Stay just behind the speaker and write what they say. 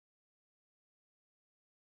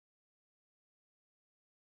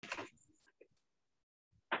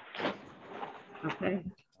Okay.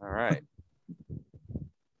 All right.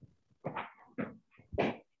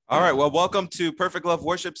 All right. Well, welcome to Perfect Love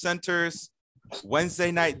Worship Center's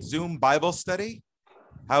Wednesday night Zoom Bible study.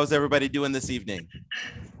 How's everybody doing this evening?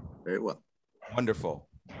 Very well. Wonderful.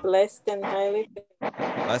 Blessed and highly favored.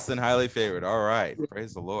 Blessed and highly favored. All right.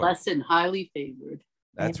 Praise the Lord. Blessed and highly favored.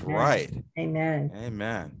 That's Amen. right. Amen.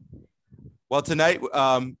 Amen. Well, tonight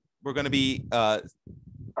we're going to be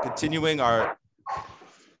continuing our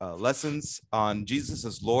lessons on Jesus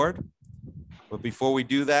as Lord. But before we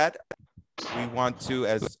do that, we want to,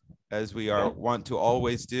 as we want to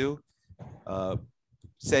always do,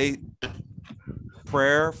 say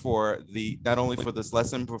prayer for not only for this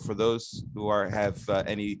lesson, but for those who have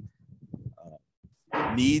any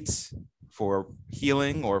needs for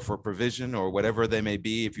healing or for provision or whatever they may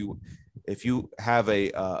be. If you have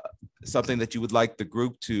something that you would like the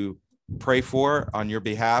group to pray for on your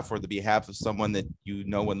behalf or the behalf of someone that you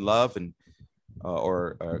know and love and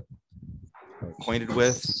or are acquainted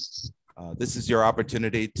with, this is your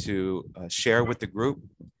opportunity to share with the group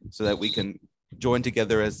so that we can join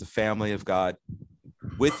together as the family of God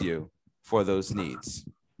with you for those needs.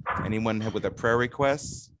 Anyone with a prayer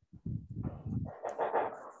request?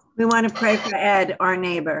 We want to pray for Ed, our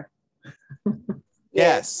neighbor.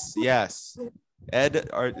 Yes. Ed,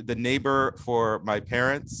 the neighbor for my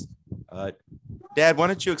parents. Dad, why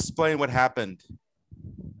don't you explain what happened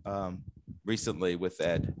recently with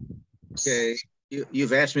Ed? Okay,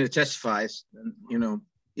 you've asked me to testify. You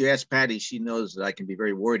asked Patty, she knows that I can be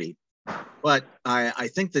very wordy, but I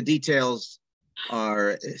think the details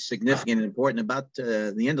are significant and important. About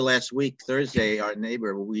the end of last week, Thursday, our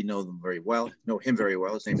neighbor, we know him very well.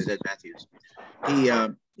 His name is Ed Matthews.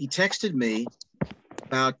 He texted me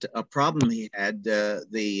about a problem he had.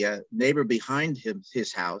 The neighbor behind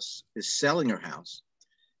his house is selling her house,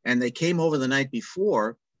 and they came over the night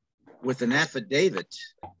before with an affidavit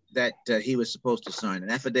that he was supposed to sign, an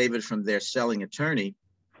affidavit from their selling attorney,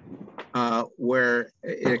 where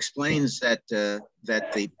it explains that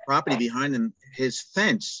the property behind him, his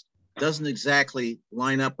fence, doesn't exactly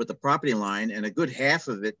line up with the property line, and a good half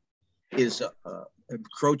of it is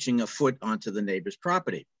encroaching a foot onto the neighbor's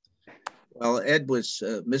property. Well, Ed was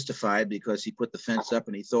mystified because he put the fence up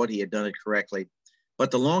and he thought he had done it correctly. But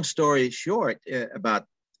the long story short about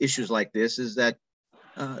issues like this is that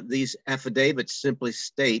these affidavits simply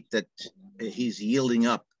state that he's yielding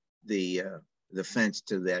up the fence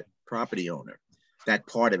to that property owner, that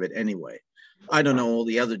part of it anyway. I don't know all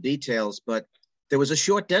the other details, but there was a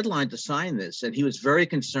short deadline to sign this, and he was very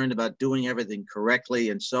concerned about doing everything correctly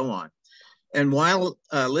and so on. And while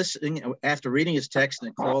listening, after reading his text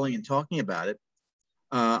and calling and talking about it,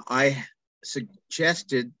 I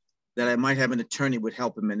suggested that I might have an attorney would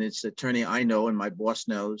help him, and it's an attorney I know and my boss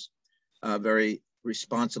knows, a very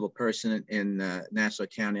responsible person in Nassau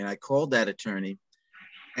County. And I called that attorney,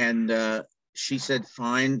 and she said,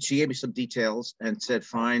 fine. She gave me some details and said,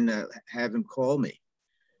 fine, have him call me.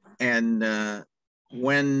 And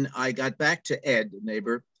when I got back to Ed, the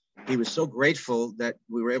neighbor, he was so grateful that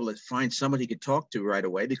we were able to find somebody he could talk to right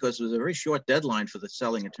away, because it was a very short deadline for the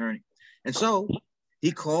selling attorney. And so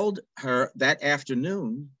he called her that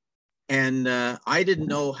afternoon, and I didn't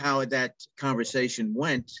know how that conversation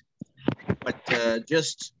went, but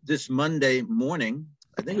just this Monday morning,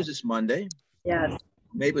 I think it was this Monday. Yes.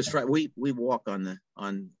 Maybe it was Friday. We walk on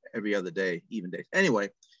every other day, even days. Anyway,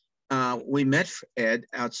 we met Ed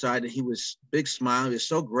outside, and he was big smile. He was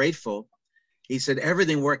so grateful. He said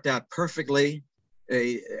everything worked out perfectly.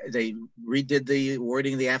 They redid the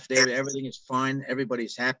wording of the affidavit. Everything is fine.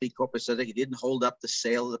 Everybody's happy. Corporate said that he didn't hold up the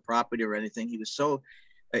sale of the property or anything. He was so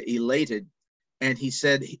elated. And he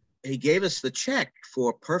said he gave us the check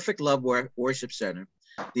for Perfect Love Worship Center,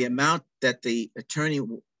 the amount that the attorney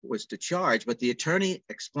was to charge. But the attorney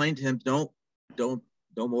explained to him, don't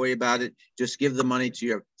worry about it. Just give the money to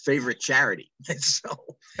your favorite charity. And so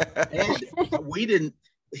and we didn't.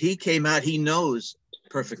 He came out, he knows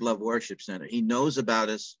Perfect Love Worship Center. He knows about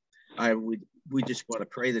us. We just want to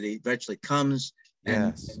pray that he eventually comes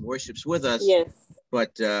and worships with us. Yes.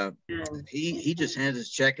 But he just handed his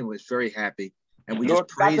check and was very happy. And we just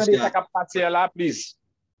praise God. Please.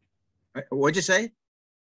 What'd you say?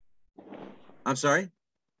 I'm sorry?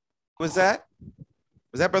 Was that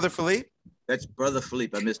Brother Philippe? That's Brother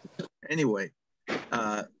Philippe. I missed it. Anyway,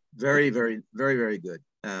 very, very, very, very good.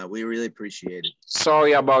 We really appreciate it.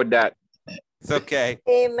 Sorry about that. It's okay.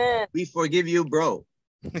 Amen. We forgive you, bro.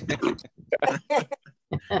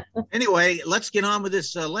 Anyway, let's get on with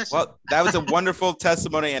this lesson. Well, that was a wonderful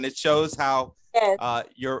testimony, and it shows how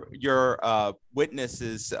your witness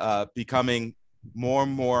is becoming more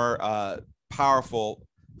and more powerful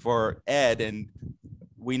for Ed, and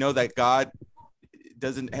we know that God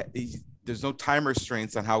there's no time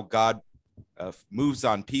restraints on how God moves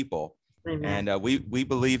on people. Amen. And we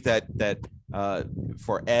believe that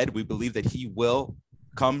for Ed, we believe that he will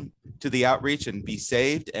come to the outreach and be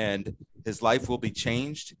saved, and his life will be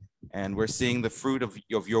changed. And we're seeing the fruit of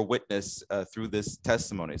your witness through this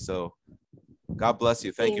testimony. So God bless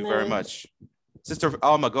you. Thank you very Amen. much. Sister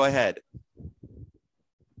Alma, go ahead.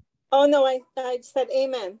 Oh, no, I said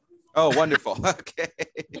amen. Oh, wonderful. Okay.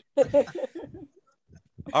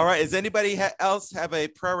 All right. Does anybody else have a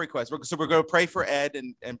prayer request? So we're going to pray for Ed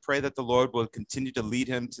and pray that the Lord will continue to lead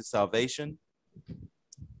him to salvation.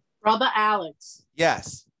 Brother Alex,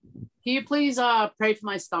 Yes. can you please pray for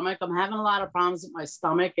my stomach? I'm having a lot of problems with my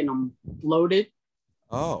stomach and I'm bloated.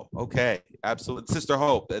 Oh, okay. Absolutely. Sister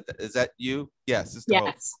Hope, is that you? Yes, Sister Hope.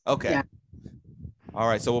 Yes. Okay. Yeah. All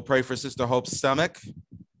right. So we'll pray for Sister Hope's stomach.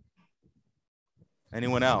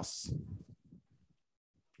 Anyone else?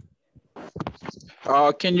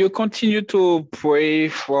 Can you continue to pray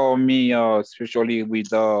for me, especially with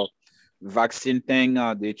the vaccine thing?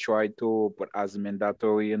 They try to put as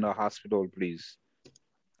mandatory in the hospital, please.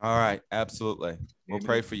 All right. Absolutely. We'll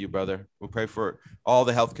pray for you, brother. We'll pray for all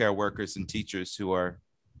the healthcare workers and teachers who are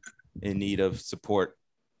in need of support,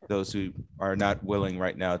 those who are not willing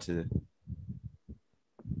right now to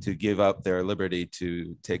give up their liberty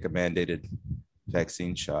to take a mandated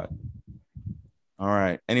vaccine shot. All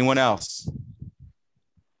right. Anyone else?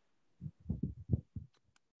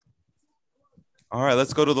 All right,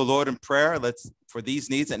 let's go to the Lord in prayer. For these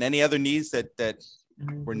needs and any other needs that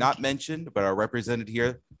were not mentioned but are represented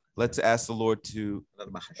here, let's ask the Lord to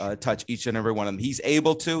touch each and every one of them. He's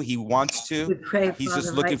able to, he wants We to. pray, He's Father,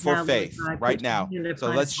 just looking right for now, faith Lord God, right put now. your hand So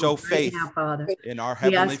upon let's us show right faith now, Father. in our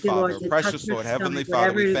We Heavenly ask you, Lord, Father, to precious touch her Lord, Heavenly stomach,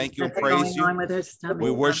 Father, we whatever thank you and that's praise going you. on with her stomach, We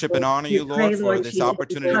Father. worship and honor We you, pray, Lord, for Lord this Jesus, to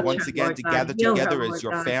opportunity touch once her, again Lord to God. gather Heal her, together as Lord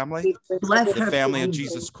your God. family, Bless the her family of family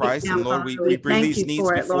Jesus right Christ. now, And Lord, Father. we We bring thank these you needs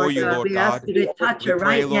for it, before Lord you, God. Lord We ask God. you to touch We her pray,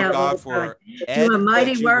 right Lord now, God, Lord God. for Do a Ed,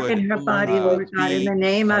 mighty that you work would in her body, Lord God, in be the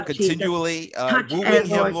name of Jesus. continually Touch wooing Ed,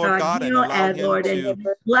 him, Lord Lord God. God, and Heal allow Ed, him Lord, and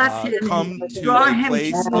to bless him and come to draw a him to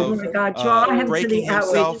place you, of Lord God. Draw him to breaking the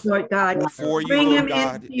outreach, himself Lord God. before you, Bring Lord him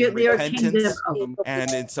God, into in your kingdom, repentance oh, and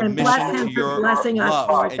in and bless submission to him for your blessing us, love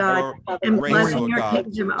Lord and God, your and grace, blessing Lord your God.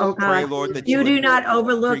 kingdom, We oh pray, God. Lord, that you You do would not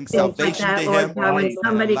overlook bring things like salvation that, to Lord him God. When and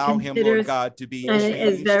somebody allow him, Lord considers God, to be and is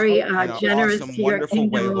changed very in an generous awesome, to your wonderful way,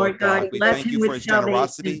 kingdom, Lord Lord God. God. We Bless thank him you for with his salvation.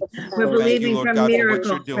 generosity. We're We thank you, believing Lord for God, for what you're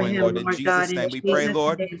miracles for doing, him, Lord. In Lord God, Jesus' in name, we pray, Jesus'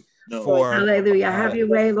 Lord, name. for Hallelujah. Have your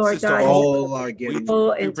way, Lord Sister God. Hope. All are getting.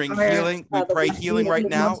 We bring Inspire healing. We pray healing right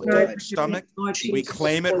now in Lord, her for stomach. Lord We Jesus.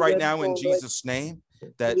 claim it right now in Jesus' name,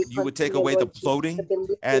 that you would take away the bloating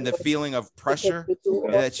and the feeling of pressure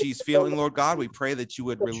that she's feeling, Lord God. We pray that you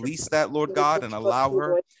would release that, Lord God, and allow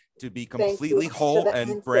her to be completely whole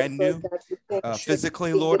and brand new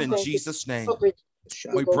physically, Lord, in Jesus' name.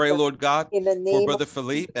 We pray, Lord God, for Brother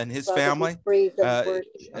Philippe and his family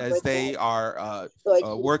as they are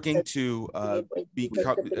working to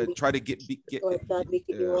try to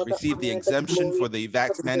receive the exemption for the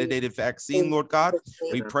mandated vaccine, Lord God.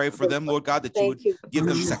 We pray for them, Lord God, that you would give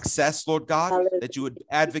them success, Lord God, that you would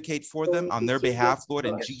advocate for them on their behalf, Lord,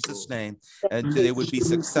 in Jesus' name, and they would be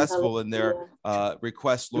successful in their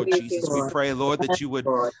request, Lord Jesus. We pray, Lord, that you would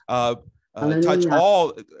touch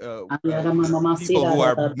all people who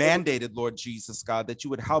are mandated, Lord Jesus, God, that you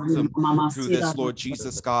would help them through this, Lord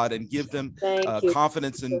Jesus, God, and give them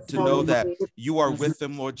confidence and to know that you are with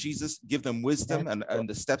them, Lord Jesus. Give them wisdom and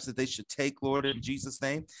the steps that they should take, Lord, in Jesus'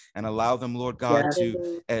 name, and allow them, Lord God,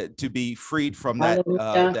 to be freed from that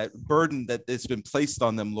that burden that has been placed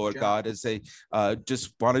on them, Lord God, as they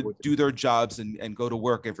just want to do their jobs and go to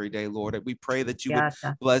work every day, Lord. And we pray that you would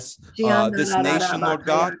bless this nation, Lord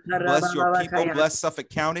God. Bless your people, bless Suffolk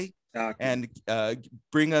County, and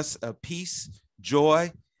bring us peace,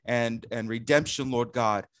 joy, and redemption, Lord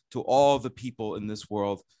God, to all the people in this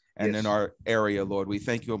world and in our area, Lord. We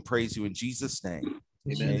thank you and praise you in Jesus' name.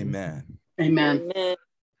 Amen. Amen.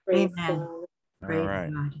 Praise Amen. God. All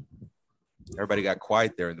right. Everybody got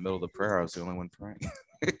quiet there in the middle of the prayer. I was the only one praying.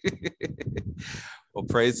 Well,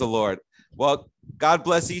 praise the Lord. Well, God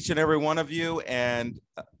bless each and every one of you. And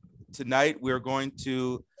tonight we're going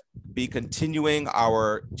to be continuing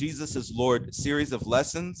our Jesus is Lord series of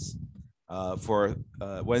lessons for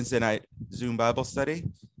Wednesday night Zoom Bible study.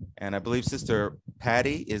 And I believe Sister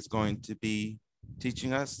Patty is going to be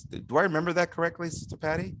teaching us. Do I remember that correctly, Sister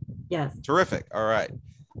Patty? Yes. Terrific. All right.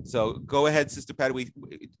 So go ahead, Sister Patty. We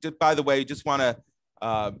just, by the way, just want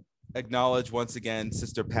to acknowledge once again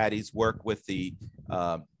Sister Patty's work with the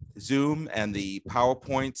Zoom and the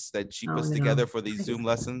PowerPoints that she puts no. together for these Zoom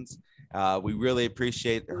lessons. We really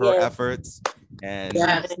appreciate her Yes. efforts. And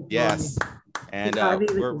Yes. yes, and God be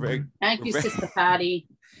with we're you. very, Thank you, Right. Sister Patty.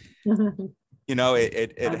 you know,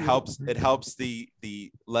 it God be helps, with you. it helps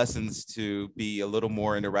the lessons to be a little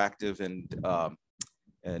more interactive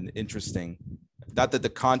and interesting. Not that the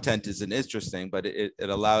content isn't interesting, but it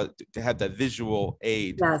allows to have that visual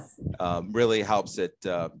aid. Yes. Really helps it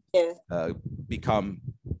Yeah. become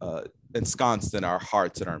ensconced in our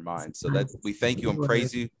hearts and our minds. So that we thank you and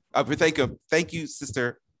praise you. We thank you,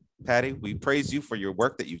 Sister Patty. We praise you for your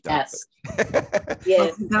work that you've done. Yes.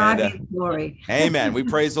 Yes. God And, be the glory. amen. We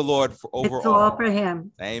praise the Lord for It's overall. all for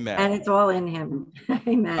him, Amen. and it's all in him.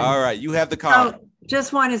 Amen. All right, you have the call. So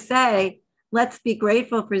just want to say, let's be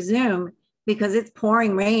grateful for Zoom because it's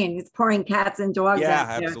pouring rain. It's pouring cats and dogs Yeah,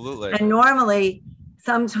 out there. absolutely. And normally,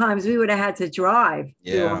 sometimes we would have had to drive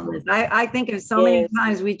through Yeah. all this. I think of so many Yes.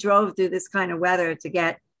 times we drove through this kind of weather to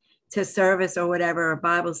get to service or whatever, or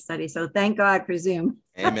Bible study. So thank God for Zoom.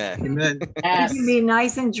 Amen. Amen. It Yes. can be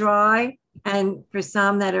nice and dry. And for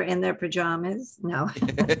some that are in their pajamas, no. Hey,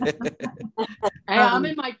 I'm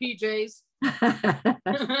in my PJs.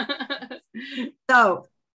 So,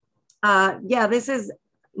 yeah, this is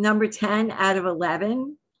number 10 out of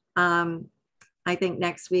 11. I think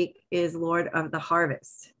next week is Lord of the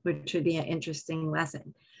Harvest, which should be an interesting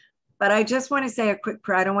lesson. But I just want to say a quick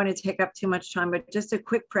prayer. I don't want to take up too much time, but just a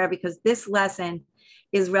quick prayer because this lesson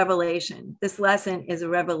is revelation. This lesson is a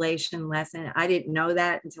revelation lesson. I didn't know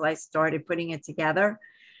that until I started putting it together.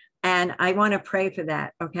 And I want to pray for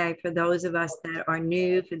that, okay? For those of us that are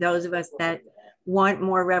new, for those of us that want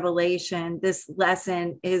more revelation, this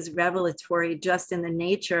lesson is revelatory just in the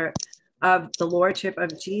nature of the Lordship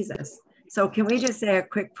of Jesus. So can we just say a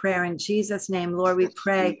quick prayer in Jesus' name? Lord, we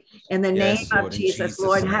pray in the name Yes, of Lord, in Jesus. Jesus'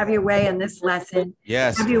 Lord, name. have your way in this lesson.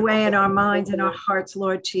 Yes. Have your way in our minds and our hearts,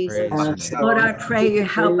 Lord Jesus. Praise your name. Lord, I pray you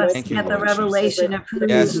help us Thank to you, get the Lord revelation of who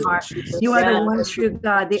Yes, you Lord are. Jesus. You are the Yes. one true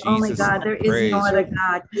God, the only Jesus' God. There is no praise. other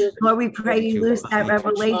God. Lord, we pray Thank you you, loose Lord. that Thank you,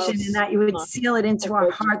 revelation Jesus. and that you would seal it into our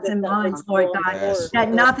hearts and minds, Lord God. Yes,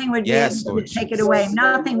 That nothing would be Yes, able Lord to take it Jesus. away.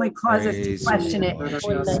 Nothing would cause us to Praise question your it. name,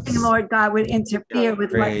 Lord Nothing, Jesus. Lord God, would interfere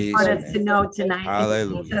with what you Praise want your us to name. know tonight. In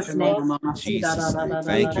Hallelujah. Jesus' name. Jesus' name.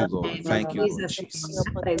 Thank you, Lord. Thank you, Lord Jesus' Jesus. name.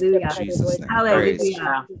 Hallelujah. Jesus' name. Hallelujah. Praise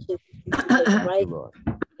you. Thank you, Lord.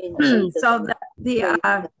 So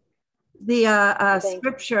the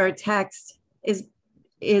scripture text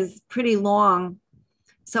is pretty long.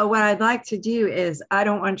 So what I'd like to do is, I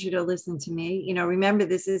don't want you to listen to me. You know, remember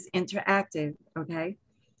this is interactive, okay?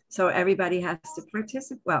 So everybody has to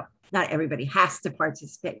participate. Well, not everybody has to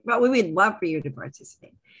participate, but we would love for you to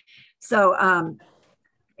participate. So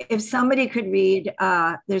if somebody could read,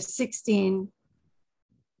 there's 16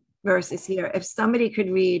 verses here. If somebody could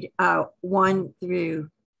read 1 through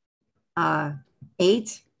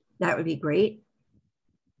 8, that would be great.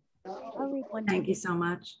 I'll read one. Thank you so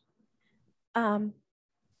much.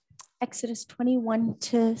 Exodus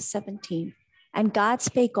 21-17. And God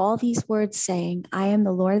spake all these words, saying, I am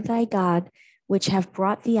the Lord thy God, which have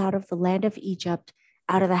brought thee out of the land of Egypt,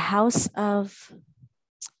 out of the house of,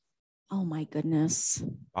 oh my goodness.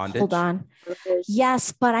 Bondage. Hold on.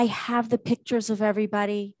 Yes, but I have the pictures of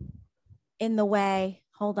everybody in the way.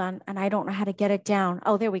 Hold on. And I don't know how to get it down.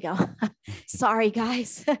 Oh, there we go. Sorry,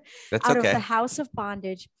 guys. That's Out okay. of the house of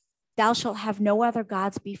bondage, thou shalt have no other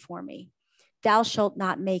gods before me. Thou shalt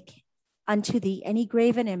not make unto thee any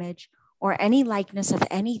graven image or any likeness of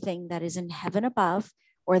anything that is in heaven above,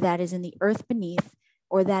 or that is in the earth beneath,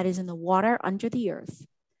 or that is in the water under the earth.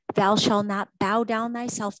 Thou shalt not bow down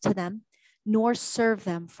thyself to them, nor serve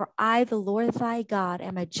them, for I, the Lord thy God,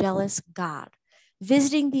 am a jealous God,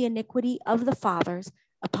 visiting the iniquity of the fathers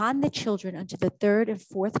upon the children unto the 3rd and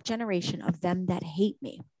 4th generation of them that hate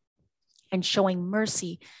me, and showing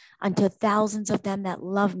mercy unto thousands of them that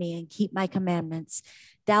love me and keep my commandments.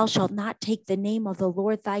 Thou shalt not take the name of the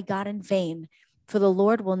Lord thy God in vain, for the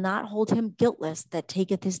Lord will not hold him guiltless that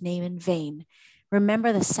taketh his name in vain.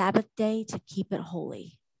 Remember the Sabbath day to keep it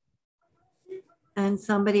holy. And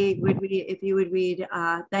somebody would read, if you would read,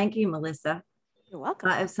 thank you, Melissa. You're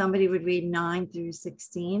welcome. If somebody would read 9 through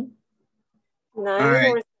 16. 9 All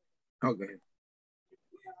right. or Okay.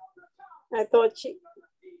 I thought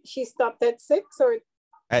she stopped at 6 or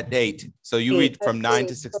At 8. So you read from 9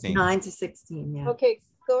 to 16. 9 to 16, yeah. okay.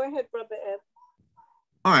 Go ahead, Brother Ed.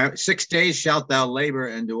 All right. 6 days shalt thou labor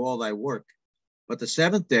and do all thy work. But the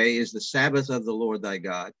 7th day is the Sabbath of the Lord thy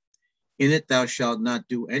God. In it thou shalt not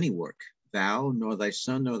do any work, thou, nor thy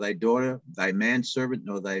son, nor thy daughter, thy manservant,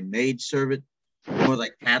 nor thy maidservant, nor thy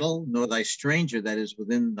cattle, nor thy stranger that is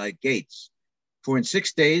within thy gates. For in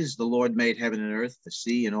 6 days the Lord made heaven and earth, the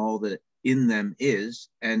sea, and all that in them is,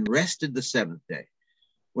 and rested the seventh day.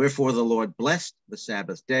 Wherefore the Lord blessed the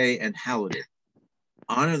Sabbath day and hallowed it.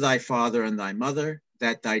 Honor thy father and thy mother,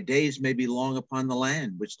 that thy days may be long upon the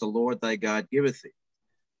land which the Lord thy God giveth thee.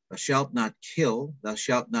 Thou shalt not kill, thou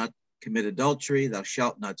shalt not commit adultery, thou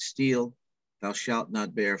shalt not steal, thou shalt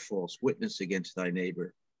not bear false witness against thy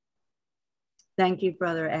neighbor. Thank you,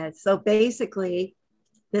 Brother Ed. So basically,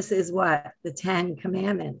 this is what? The 10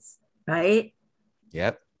 Commandments, right?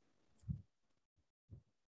 Yep.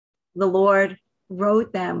 The Lord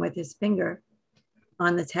wrote them with his finger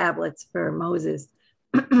on the tablets for Moses,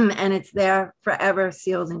 and it's there forever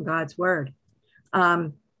sealed in God's word.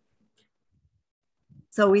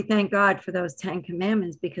 So we thank God for those 10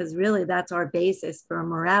 commandments, because really that's our basis for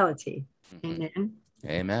morality. Amen.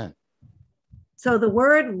 Amen. So the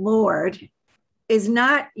word Lord is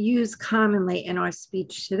not used commonly in our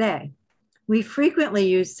speech today. We frequently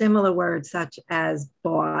use similar words such as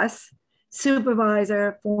boss,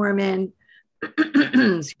 supervisor, foreman,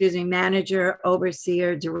 excuse me, manager,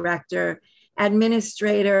 overseer, director,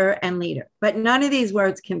 administrator, and leader. But none of these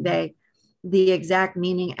words convey the exact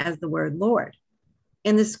meaning as the word Lord.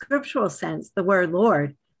 In the scriptural sense, the word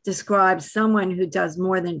Lord describes someone who does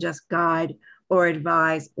more than just guide or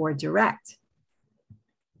advise or direct.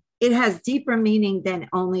 It has deeper meaning than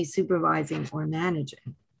only supervising or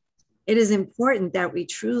managing. It is important that we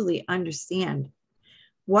truly understand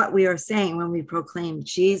what we are saying when we proclaim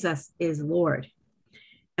Jesus is Lord.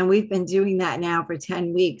 And we've been doing that now for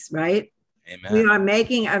 10 weeks, right? Amen. We are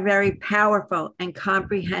making a very powerful and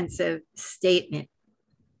comprehensive statement.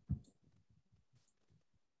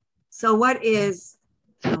 So what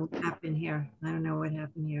happened here? I don't know what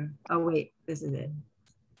happened here. Oh, wait, this is it.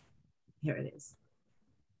 Here it is.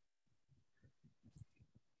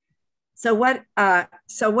 So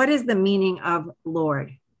what is the meaning of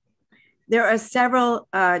Lord? There are several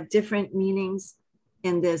different meanings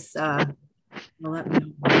in this. There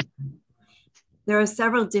are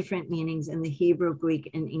several different meanings in the Hebrew, Greek,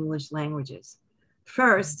 and English languages.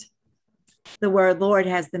 First, the word Lord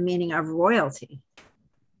has the meaning of royalty.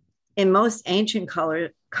 In most ancient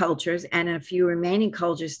cultures and in a few remaining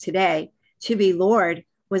cultures today, to be Lord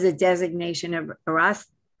was a designation of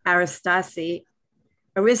aristocracy,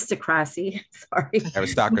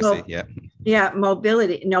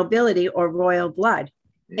 nobility or royal blood.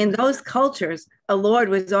 In those cultures, a lord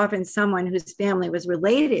was often someone whose family was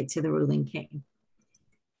related to the ruling king.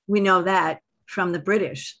 We know that from the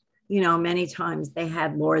British. Many times they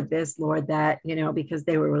had lord this, lord that, because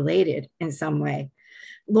they were related in some way.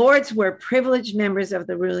 Lords were privileged members of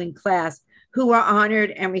the ruling class who were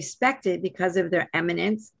honored and respected because of their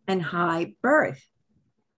eminence and high birth.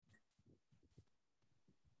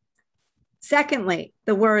 Secondly,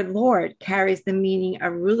 the word Lord carries the meaning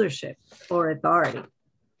of rulership or authority.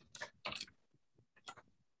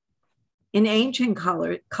 In ancient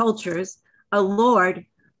cultures, a lord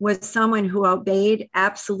was someone who obeyed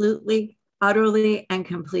absolutely, utterly, and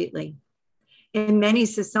completely. In many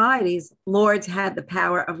societies, lords had the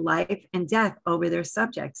power of life and death over their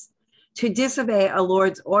subjects. To disobey a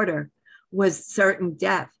lord's order was certain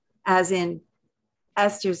death, as in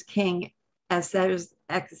Esther's king, can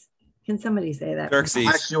somebody say that?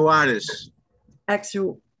 Ahasuerus.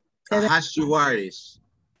 Ahasuerus.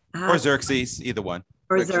 Or Xerxes, either one.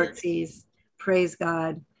 Or Xerxes. Praise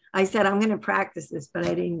God. I said, I'm going to practice this, but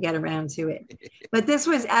I didn't get around to it. But this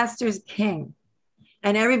was Esther's king.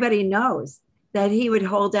 And everybody knows that he would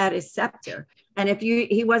hold out his scepter. And if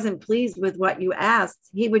he wasn't pleased with what you asked,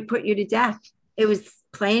 he would put you to death. It was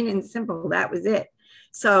plain and simple. That was it.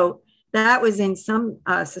 So that was in some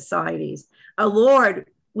societies. A lord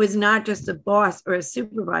was not just a boss or a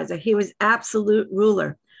supervisor. He was absolute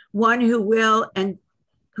ruler, one who will and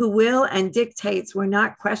dictates were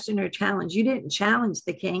not questioned or challenged. You didn't challenge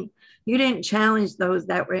the king. You didn't challenge those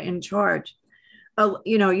that were in charge.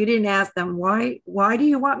 You didn't ask them, why do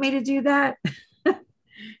you want me to do that?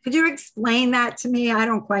 Could you explain that to me? I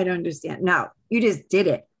don't quite understand. No, you just did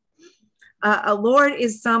it. A lord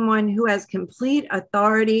is someone who has complete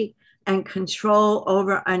authority and control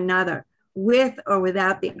over another, with or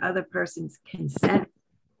without the other person's consent.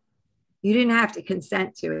 You didn't have to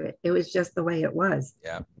consent to it. It was just the way it was.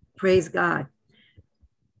 Yeah. Praise God.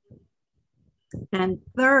 And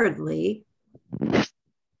thirdly,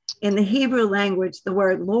 in the Hebrew language, the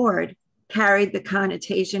word Lord carried the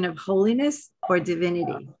connotation of holiness or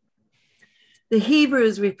divinity. The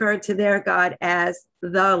Hebrews referred to their God as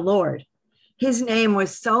the Lord. His name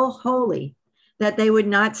was so holy that they would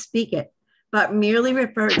not speak it, but merely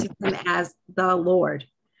referred to him as the Lord.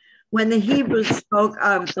 When the Hebrews spoke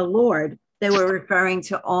of the Lord, They were referring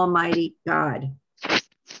to Almighty God.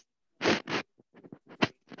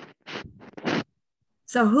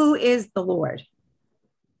 So who is the Lord?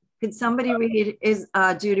 Could somebody read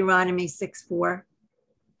Deuteronomy 6:4,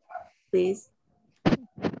 please?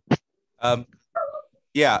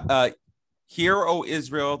 Hear, O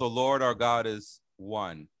Israel, the Lord our God is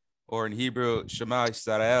one. Or in Hebrew, Shema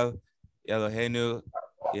Yisrael, Eloheinu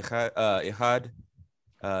Echad,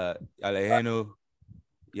 Eloheinu.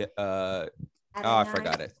 I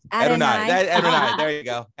forgot it. Adonai. Adonai. There you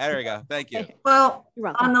go. There you go. Thank you. Well,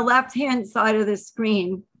 on the left-hand side of the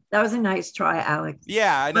screen, that was a nice try, Alex.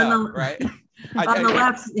 Yeah, I know, right? On the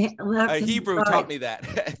left Hebrew side. taught me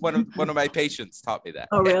that. One of my patients taught me that.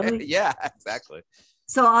 Oh, really? Yeah, exactly.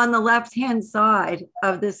 So on the left-hand side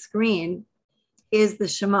of the screen is the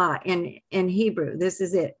Shema in Hebrew. This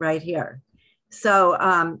is it right here. So,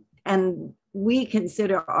 and we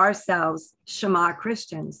consider ourselves Shema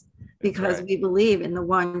Christians because we believe in the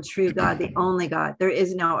one true God, the only God. There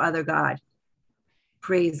is no other God.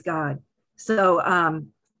 Praise God. So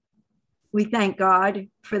we thank God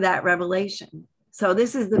for that revelation. So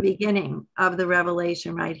this is the beginning of the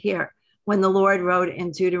revelation right here. When the Lord wrote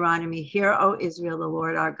in Deuteronomy, "Hear, O Israel, the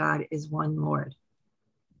Lord our God is one Lord."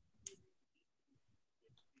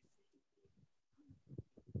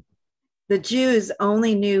 The Jews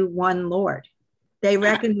only knew one Lord. They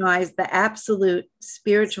recognized the absolute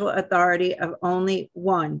spiritual authority of only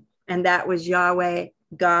one, and that was Yahweh,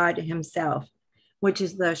 God himself, which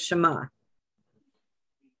is the Shema.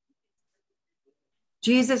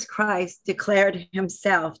 Jesus Christ declared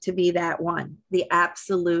himself to be that one, the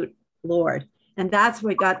absolute Lord. And that's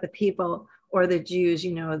what got the people, or the Jews,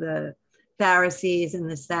 the Pharisees and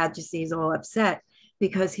the Sadducees, all upset,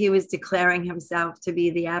 because he was declaring himself to be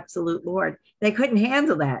the absolute Lord. They couldn't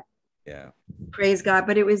handle that. Yeah. Praise God.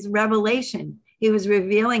 But it was revelation. He was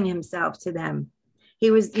revealing himself to them. He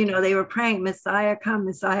was, they were praying, Messiah come,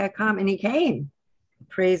 and he came.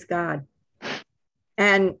 Praise God.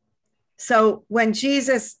 And so when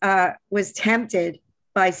Jesus was tempted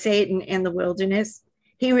by Satan in the wilderness,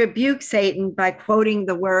 he rebuked Satan by quoting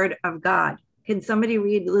the word of God. Can somebody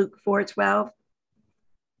read Luke 4:12?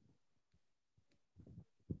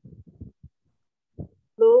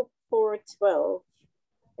 Luke 4:12.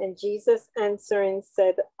 And Jesus answering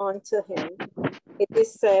said unto him, It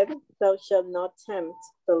is said, Thou shalt not tempt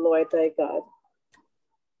the Lord thy God.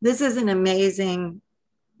 This is an amazing,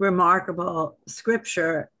 remarkable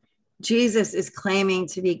scripture. Jesus is claiming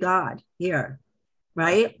to be God here,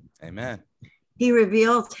 right? Amen. He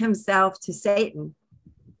revealed himself to Satan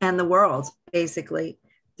and the world, basically,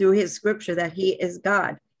 through his scripture that he is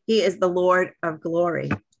God. He is the Lord of glory.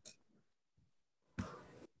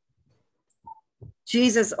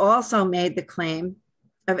 Jesus also made the claim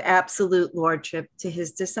of absolute lordship to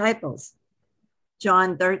his disciples.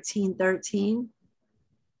 John 13:13.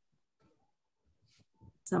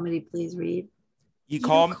 Somebody please read.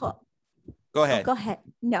 Go ahead. Go ahead.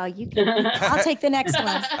 No, you can. I'll take the next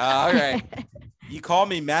one. All right. Ye call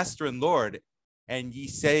me Master and Lord, and ye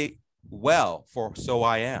say, well, for so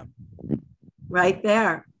I am. Right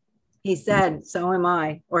there. He said, so am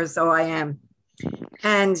I, or so I am.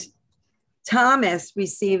 And Thomas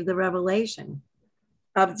received the revelation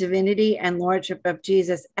of divinity and lordship of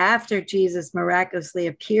Jesus after Jesus miraculously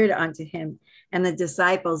appeared unto him and the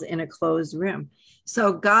disciples in a closed room.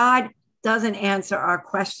 So God doesn't answer our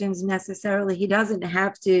questions necessarily. He doesn't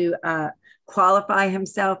have to qualify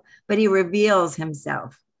himself, but he reveals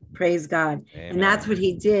himself. Praise God. Amen. And that's what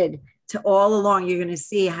he did to all along. You're going to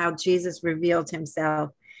see how Jesus revealed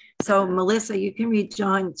himself. So Melissa, you can read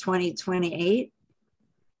John 20:28.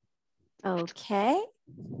 Okay.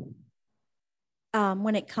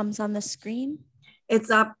 When it comes on the screen.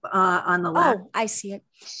 It's up on the left. Oh, I see it.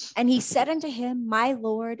 And he said unto him, my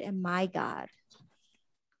Lord and my God.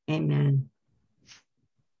 Amen.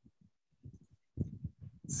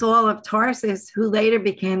 Saul of Tarsus, who later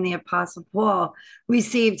became the Apostle Paul,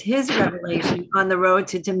 received his revelation on the road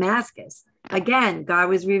to Damascus. Again, God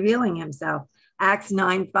was revealing himself. Acts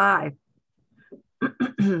 9:5.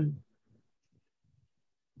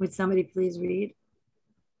 Would somebody please read?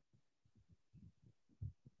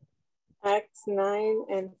 Acts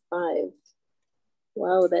 9:5.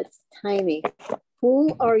 Wow, that's tiny.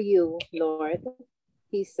 Who are you, Lord?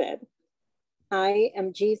 He said, I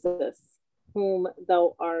am Jesus, whom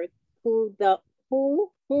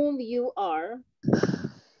you are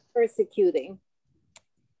persecuting.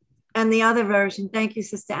 And the other version, thank you,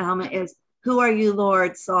 Sister Alma, is, who are you,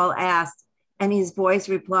 Lord? Saul asked, and his voice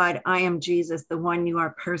replied, I am Jesus, the one you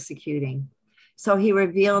are persecuting. So he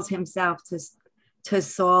reveals himself to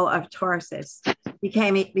Saul of Tarsus,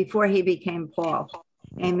 before he became Paul.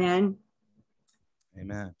 Amen.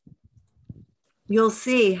 Amen. You'll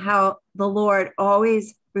see how the Lord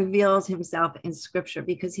always reveals himself in scripture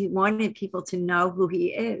because he wanted people to know who he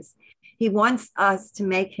is. He wants us to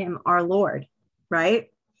make him our Lord,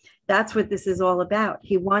 right? That's what this is all about.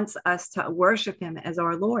 He wants us to worship him as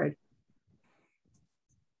our Lord.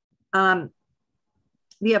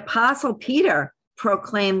 The Apostle Peter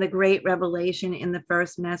proclaimed the great revelation in the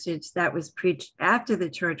first message that was preached after the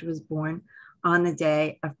church was born on the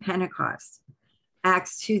day of Pentecost.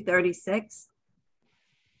 Acts 2:36.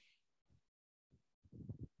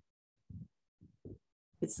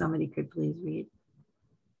 If somebody could please read.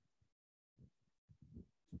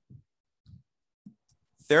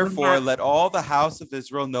 Therefore, let all the house of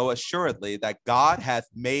Israel know assuredly that God hath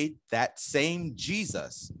made that same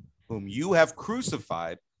Jesus, whom you have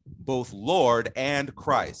crucified, both Lord and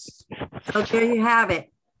Christ. So there you have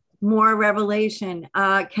it. More revelation.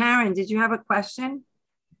 Karen, did you have a question?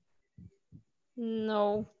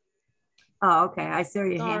 No. Oh, okay. I saw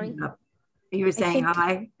your Sorry. hand up. You were saying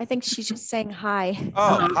hi. I think she's just saying hi.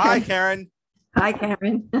 Oh, okay. hi, Karen. Hi,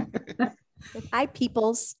 Karen. Hi,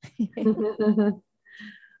 peoples.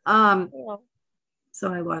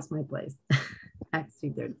 So I lost my place. Acts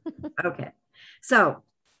 2:30. Okay. So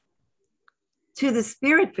to the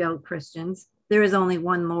spirit-filled Christians, there is only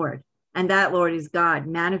one Lord, and that Lord is God,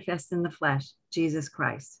 manifest in the flesh, Jesus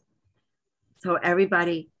Christ. So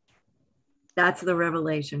everybody, that's the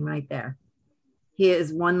revelation right there. He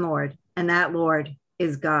is one Lord, and that Lord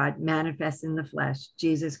is God, manifest in the flesh,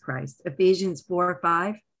 Jesus Christ. Ephesians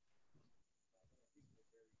 4:5.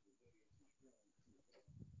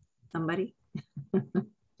 Somebody?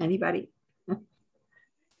 Anybody? All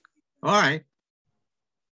right.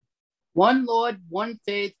 One Lord, one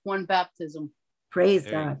faith, one baptism. Praise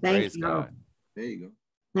Hey, God. Thank praise you. God. There you go.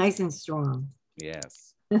 Nice and strong.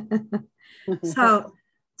 Yes. So,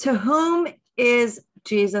 to whom is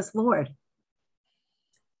Jesus Lord?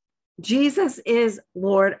 Jesus is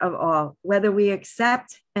Lord of all. Whether we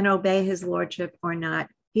accept and obey his lordship or not,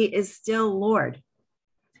 he is still Lord.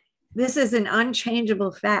 This is an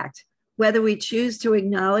unchangeable fact. Whether we choose to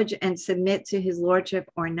acknowledge and submit to his lordship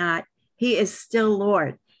or not, he is still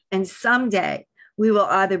Lord. And someday we will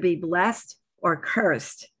either be blessed or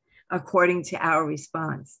cursed according to our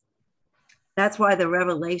response. That's why the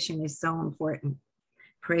revelation is so important.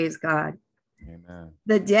 Praise God. Amen.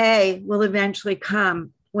 The day will eventually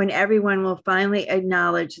come when everyone will finally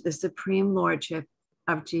acknowledge the supreme lordship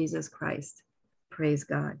of Jesus Christ. Praise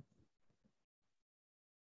God.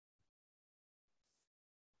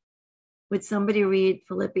 Would somebody read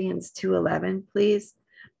Philippians 2:11, please?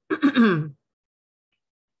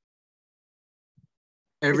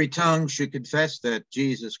 Every tongue should confess that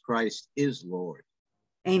Jesus Christ is Lord.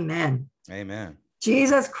 Amen. Amen.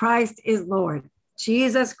 Jesus Christ is Lord.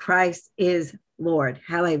 Jesus Christ is Lord.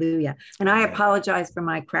 Hallelujah. And I apologize for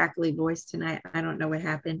my crackly voice tonight. I don't know what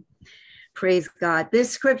happened. Praise God.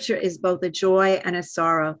 This scripture is both a joy and a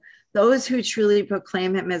sorrow. Those who truly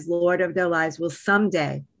proclaim him as Lord of their lives will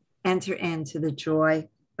someday enter into the joy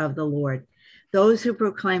of the Lord. Those who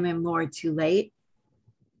proclaim him Lord too late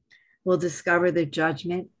will discover the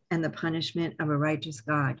judgment and the punishment of a righteous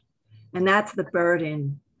God. And that's the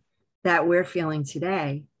burden that we're feeling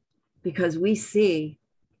today, because we see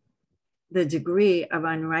the degree of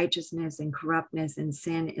unrighteousness and corruptness and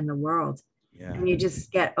sin in the world. Yeah. And you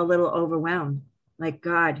just get a little overwhelmed. Like,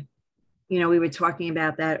 God, we were talking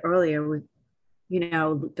about that earlier with,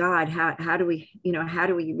 God, how do we, how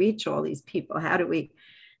do we reach all these people? How do we,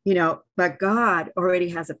 but God already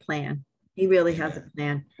has a plan. He really has a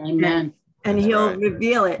plan. Amen. And That's he'll right.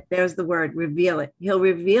 reveal it. There's the word, reveal it. He'll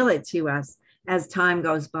reveal it to us as time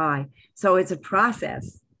goes by. So it's a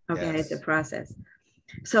process. Okay, Yes. it's a process.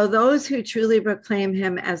 So those who truly proclaim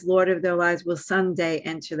him as Lord of their lives will someday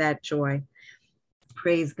enter that joy.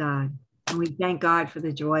 Praise God. And we thank God for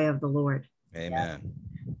the joy of the Lord. Amen.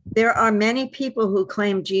 There are many people who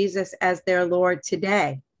claim Jesus as their Lord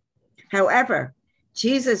today. However,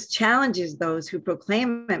 Jesus challenges those who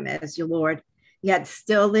proclaim him as your Lord, yet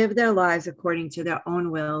still live their lives according to their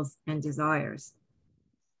own wills and desires.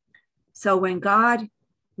 So when God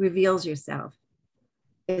reveals yourself,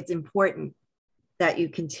 it's important that you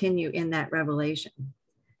continue in that revelation,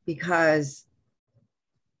 because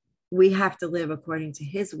we have to live according to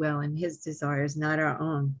his will and his desires, not our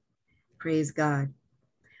own. Praise God.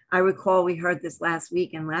 I recall we heard this last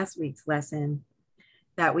week in last week's lesson,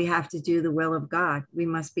 that we have to do the will of God. We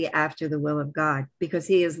must be after the will of God because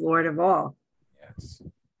he is Lord of all. Yes.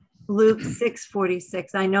 Luke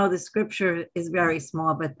 6:46. I know the scripture is very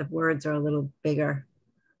small, but the words are a little bigger.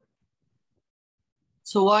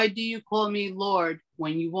 So why do you call me Lord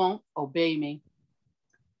when you won't obey me?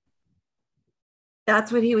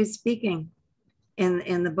 That's what he was speaking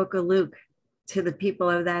in the book of Luke to the people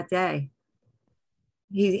of that day.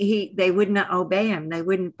 They wouldn't obey him. They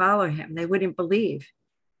wouldn't follow him. They wouldn't believe.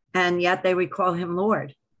 And yet they would call him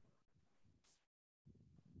Lord.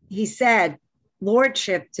 He said,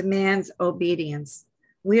 Lordship demands obedience.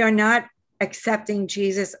 We are not accepting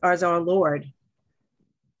Jesus as our Lord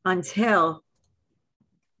until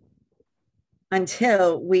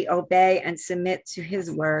we obey and submit to his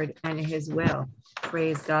word and his will.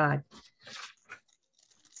 Praise God.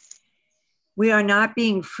 We are not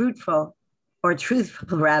being fruitful or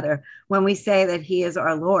truthful, rather, when we say that he is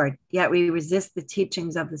our Lord, yet we resist the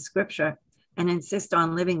teachings of the scripture and insist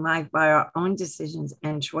on living life by our own decisions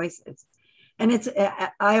and choices. And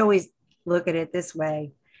I always look at it this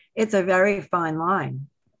way. It's a very fine line,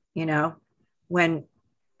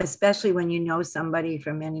 especially when you know somebody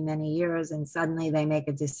for many, many years and suddenly they make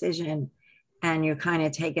a decision and you're kind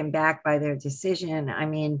of taken back by their decision.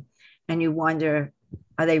 And you wonder,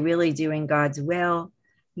 are they really doing God's will?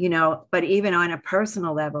 But even on a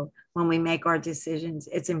personal level, when we make our decisions,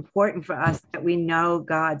 it's important for us that we know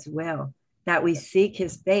God's will, that we seek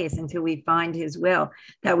his face until we find his will,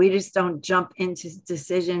 that we just don't jump into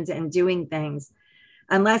decisions and doing things.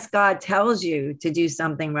 Unless God tells you to do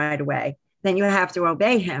something right away, then you have to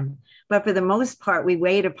obey him. But for the most part, we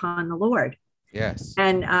wait upon the Lord. Yes.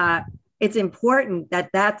 And it's important that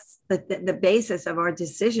that's the basis of our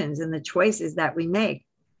decisions and the choices that we make.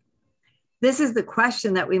 This is the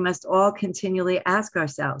question that we must all continually ask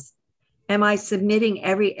ourselves. Am I submitting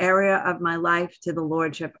every area of my life to the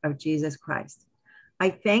Lordship of Jesus Christ? I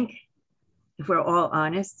think if we're all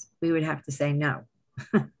honest, we would have to say no.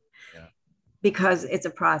 Because it's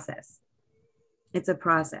a process. It's a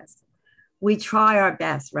process. We try our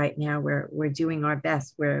best right now. We're doing our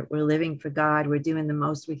best. We're living for God. We're doing the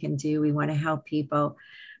most we can do. We want to help people.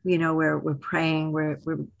 We're praying. We're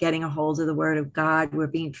getting a hold of the word of God. We're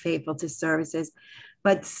being faithful to services.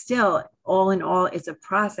 But still, all in all, it's a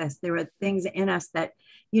process. There are things in us that,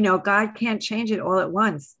 God can't change it all at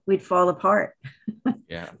once. We'd fall apart.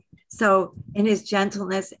 Yeah. So in his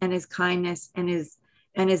gentleness and his kindness and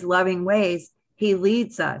his loving ways, he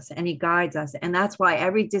leads us and he guides us. And that's why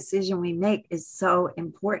every decision we make is so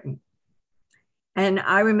important. And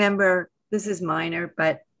I remember, this is minor,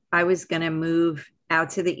 but I was going to move out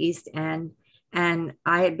to the East End and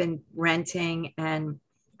I had been renting and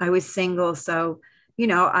I was single. So,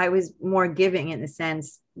 I was more giving in a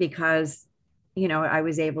sense because, I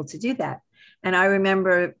was able to do that. And I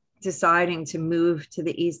remember deciding to move to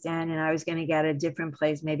the East End and I was going to get a different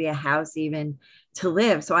place, maybe a house even to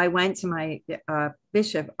live. So I went to my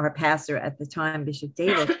bishop, our pastor at the time, Bishop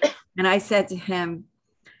David, and I said to him,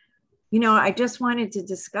 I just wanted to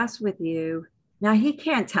discuss with you. Now, he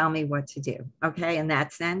can't tell me what to do, okay, in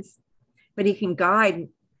that sense, but he can guide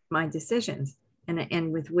my decisions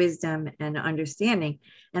and with wisdom and understanding.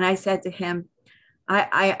 And I said to him,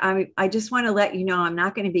 I just want to let you know I'm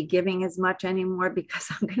not going to be giving as much anymore because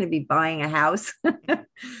I'm going to be buying a house.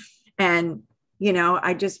 And,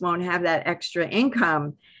 I just won't have that extra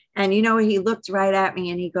income. And, he looked right at me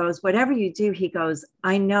and he goes, whatever you do, he goes,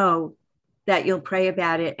 I know that you'll pray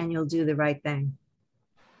about it and you'll do the right thing.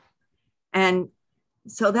 And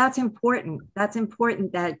so that's important. That's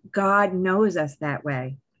important that God knows us that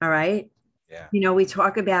way. All right. Yeah. We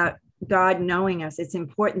talk about God knowing us. It's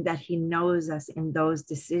important that he knows us in those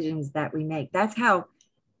decisions that we make. That's how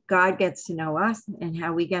God gets to know us and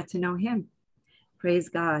how we get to know him. Praise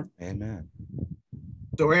God. Amen.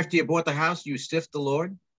 So after you bought the house, you stiffed the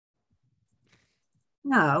Lord?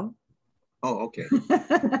 No. Oh, okay.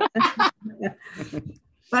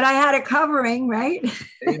 But I had a covering, right?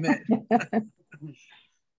 Amen.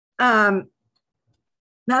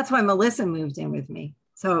 That's why Melissa moved in with me.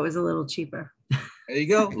 So it was a little cheaper. There you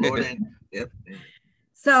go, Lord. Yep.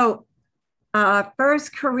 So 1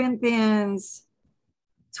 Corinthians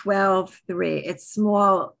 12:3. It's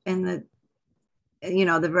small in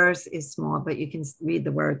the verse is small, but you can read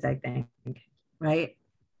the words, I think, right?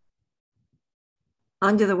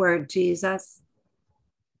 Under the word Jesus.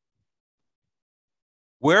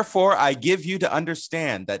 Wherefore I give you to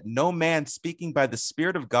understand that no man speaking by the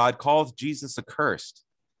Spirit of God calls Jesus accursed,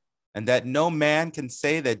 and that no man can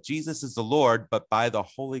say that Jesus is the Lord, but by the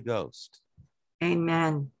Holy Ghost.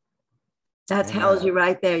 Amen. That Amen. tells you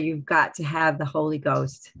right there, you've got to have the Holy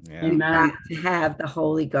Ghost. Yeah. You've got to have the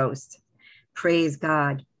Holy Ghost. Praise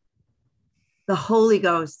God. The Holy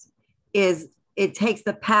Ghost is it takes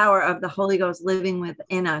the power of the Holy Ghost living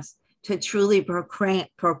within us to truly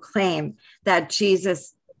proclaim that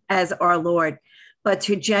Jesus as our Lord, but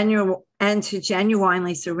to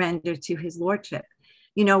genuinely surrender to his Lordship.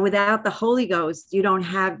 You know, without the Holy Ghost, you don't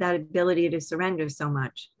have that ability to surrender so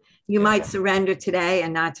much. You might surrender today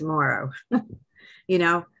and not tomorrow. You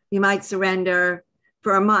know, you might surrender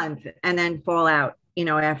for a month and then fall out, you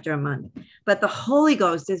know, after a month. But the Holy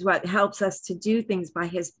Ghost is what helps us to do things by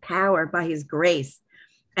his power, by his grace,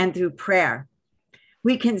 and through prayer.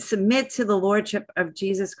 We can submit to the Lordship of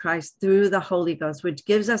Jesus Christ through the Holy Ghost, which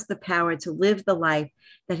gives us the power to live the life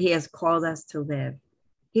that he has called us to live.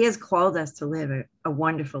 He has called us to live a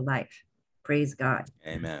wonderful life. Praise God.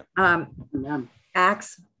 Amen. Amen.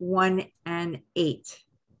 Acts 1:8.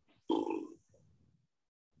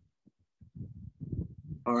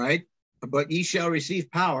 All right. But ye shall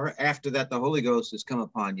receive power after that the Holy Ghost is come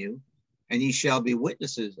upon you, and ye shall be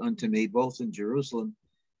witnesses unto me both in Jerusalem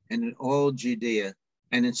and in all Judea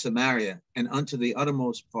and in Samaria and unto the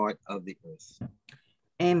uttermost part of the earth.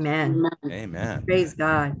 Amen. Amen. Praise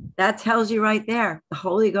God. That tells you right there, the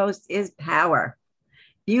Holy Ghost is power.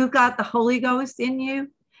 You've got the Holy Ghost in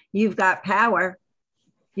you, you've got power.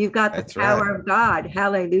 You've got the power of God.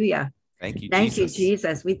 Hallelujah. Thank you, Thank Jesus. you,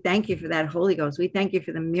 Jesus. We thank you for that Holy Ghost. We thank you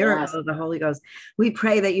for the miracle of the Holy Ghost. We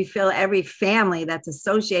pray that you fill every family that's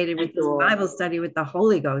associated with this Bible study with the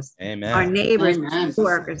Holy Ghost. Amen. Our neighbors, Amen.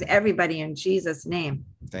 workers, everybody in Jesus' name.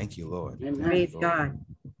 Thank you, Lord. Amen. Praise God.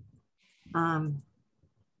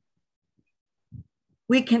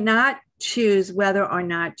 We cannot choose whether or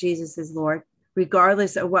not Jesus is Lord,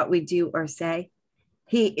 regardless of what we do or say.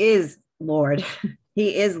 He is Lord.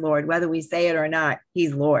 He is Lord, whether we say it or not.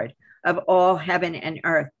 He's Lord of all heaven and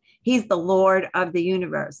earth. He's the Lord of the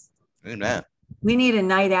universe. Amen. We need a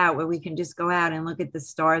night out where we can just go out and look at the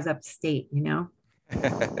stars upstate, you know,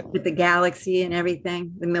 with the galaxy and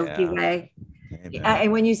everything, the Milky Way. Amen.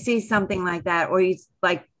 And when you see something like that, or you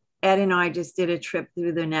like Ed and I just did a trip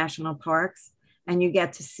through the national parks, and you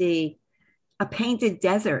get to see a painted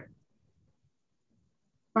desert.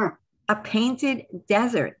 A painted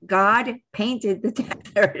desert. God painted the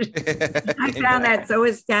desert. I found that so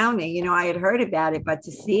astounding. You know, I had heard about it, but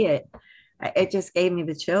to see it, it just gave me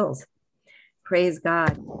the chills. Praise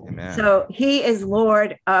God. Amen. So he is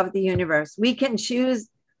Lord of the universe. We can choose.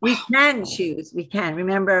 We can choose. We can.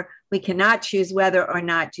 Remember, we cannot choose whether or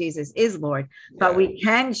not Jesus is Lord, but we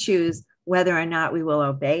can choose whether or not we will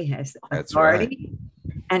obey his authority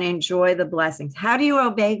and enjoy the blessings. How do you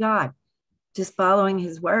obey God? Just following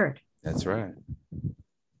his word. That's right.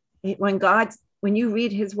 When you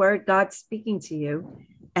read his word, God's speaking to you,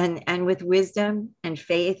 and with wisdom and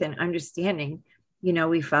faith and understanding, you know,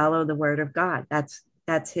 we follow the word of God. That's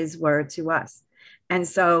his word to us. And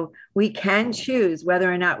so we can choose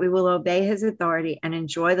whether or not we will obey his authority and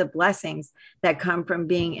enjoy the blessings that come from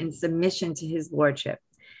being in submission to his lordship.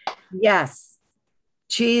 Yes,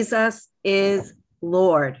 Jesus is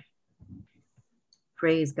Lord.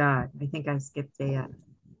 Praise God. I think I skipped a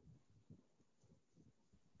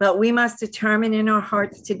But we must determine in our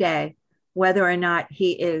hearts today whether or not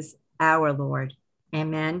he is our Lord.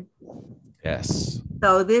 Amen. Yes.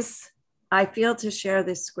 So I feel to share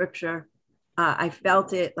this scripture. I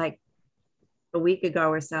felt it like a week ago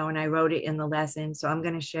or so, and I wrote it in the lesson. So I'm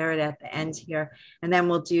going to share it at the end here, and then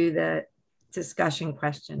we'll do the discussion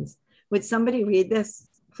questions. Would somebody read this,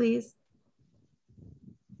 please?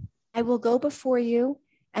 I will go before you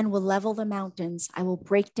and will level the mountains. I will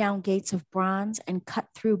break down gates of bronze and cut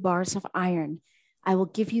through bars of iron. I will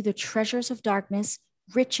give you the treasures of darkness,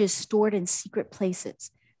 riches stored in secret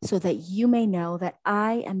places, so that you may know that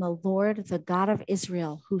I am the Lord, the God of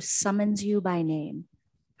Israel, who summons you by name.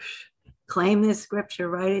 Claim this scripture,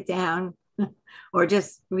 write it down, or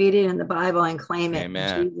just read it in the Bible and claim it.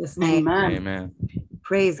 Amen. In Jesus' name. Amen. Amen.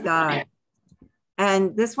 Praise God.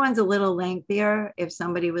 And this one's a little lengthier. If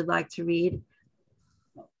somebody would like to read,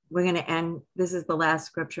 we're going to end. This is the last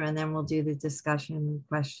scripture, and then we'll do the discussion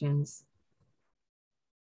questions.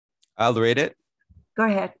 I'll read it. Go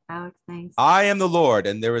ahead, Alex. Thanks. I am the Lord,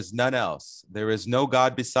 and there is none else. There is no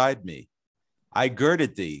God beside me. I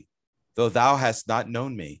girded thee, though thou hast not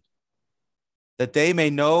known me, that they may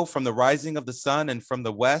know from the rising of the sun and from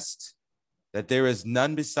the west that there is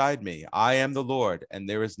none beside me. I am the Lord, and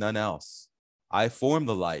there is none else. I form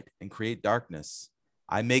the light and create darkness.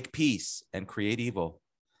 I make peace and create evil.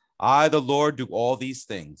 I, the Lord, do all these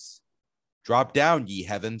things. Drop down, ye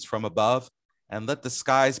heavens, from above, and let the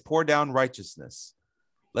skies pour down righteousness.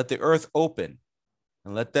 Let the earth open,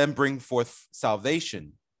 and let them bring forth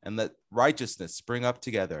salvation, and let righteousness spring up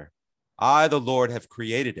together. I, the Lord, have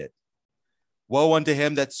created it. Woe unto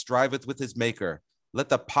him that striveth with his maker. Let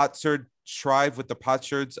the potsherd strive with the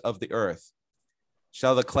potsherds of the earth.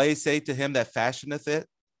 Shall the clay say to him that fashioneth it,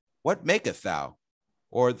 what makest thou?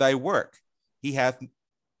 Or thy work, he hath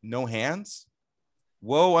no hands?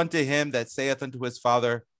 Woe unto him that saith unto his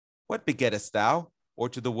father, what begettest thou? Or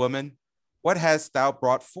to the woman, what hast thou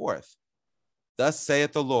brought forth? Thus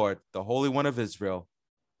saith the Lord, the Holy One of Israel,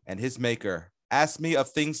 and his maker, ask me of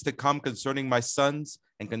things to come concerning my sons,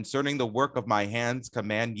 and concerning the work of my hands,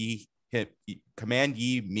 command ye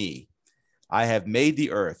me. I have made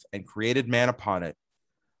the earth and created man upon it.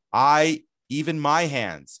 I, even my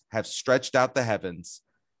hands, have stretched out the heavens,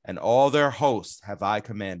 and all their hosts have I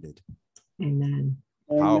commanded. Amen.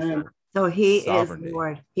 Powerful. So he Sovereignty. is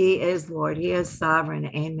Lord. He is Lord. He is sovereign.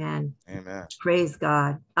 Amen. Amen. Praise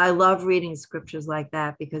God. I love reading scriptures like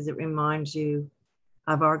that because it reminds you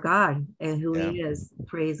of our God and who he is.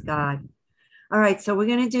 Praise God. All right. So we're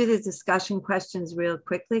going to do the discussion questions real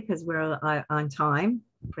quickly because we're on time.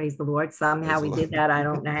 Praise the Lord. Somehow we did that. I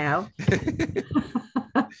don't know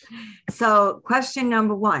how. So question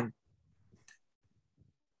number one.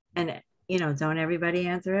 And, you know, don't everybody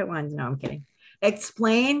answer at once. No, I'm kidding.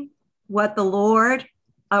 Explain what the word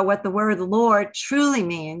Lord truly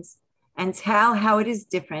means and tell how it is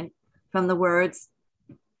different from the words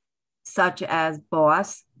such as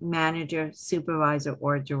boss, manager, supervisor,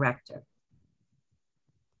 or director.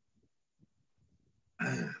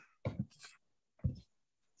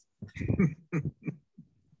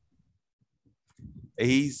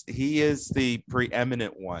 He is the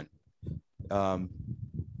preeminent one.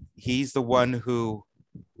 He's the one who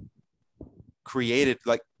created,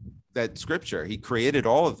 like that scripture. He created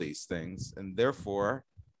all of these things, and therefore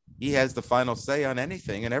he has the final say on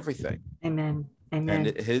anything and everything. Amen. Amen.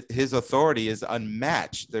 And his authority is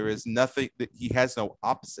unmatched. There is nothing that he has no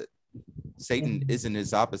opposite. Satan isn't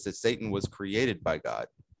his opposite. Satan was created by God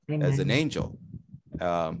as an angel.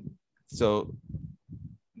 So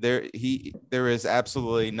there is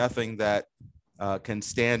absolutely nothing that can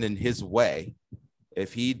stand in his way.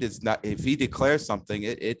 If he declares something,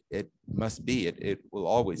 it must be. It will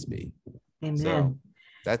always be. Amen. So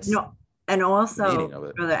that's and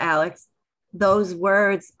also, Brother Alex, those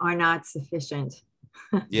words are not sufficient.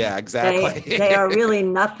 Yeah, exactly. they are really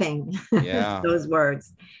nothing. Yeah. Those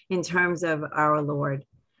words in terms of our Lord.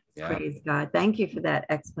 Yeah. Praise God. Thank you for that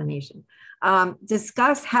explanation.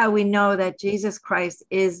 Discuss how we know that Jesus Christ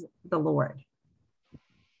is the Lord.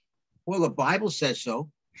 Well, the Bible says so.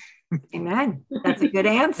 Amen. That's a good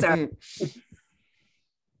answer.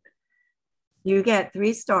 You get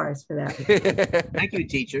 3 stars for that. Thank you,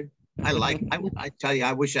 teacher. I tell you,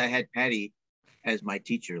 I wish I had Patty as my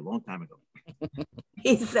teacher a long time ago.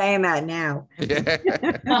 He's saying that now.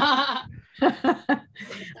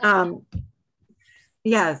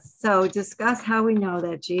 Yes. So discuss how we know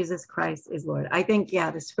that Jesus Christ is Lord. I think,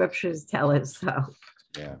 the scriptures tell us so.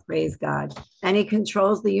 Yeah. Praise God. And he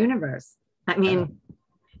controls the universe. I mean,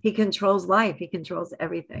 he controls life. He controls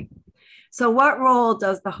everything. So what role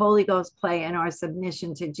does the Holy Ghost play in our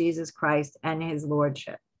submission to Jesus Christ and his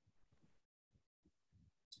Lordship?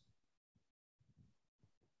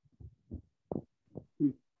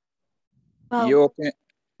 Well,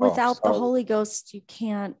 without the Holy Ghost,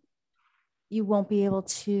 you won't be able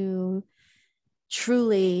to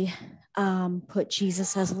truly put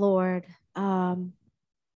Jesus as Lord.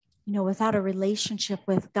 Without a relationship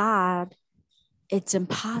with God, it's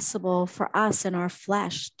impossible for us in our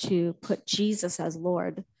flesh to put Jesus as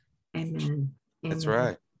Lord. Amen. That's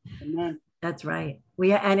right. Amen. That's right.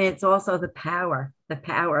 And it's also the power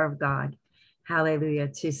of God. Hallelujah.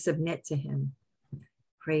 To submit to him.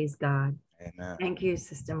 Praise God. Amen. Thank you,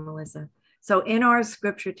 Sister Melissa. So in our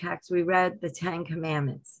scripture text, we read the 10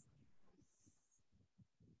 Commandments.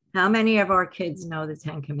 How many of our kids know the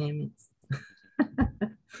 10 Commandments?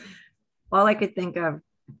 All I could think of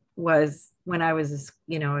was when I was, a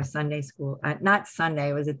Sunday school, not Sunday,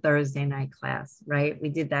 it was a Thursday night class, right? We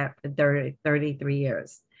did that for 33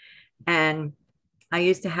 years. And I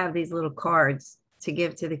used to have these little cards to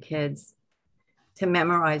give to the kids to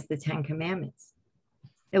memorize the 10 Commandments.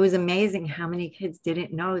 It was amazing how many kids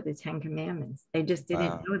didn't know the 10 Commandments. They just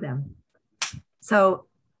didn't know them. So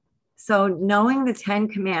knowing the 10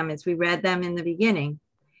 Commandments, we read them in the beginning.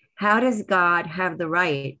 How does God have the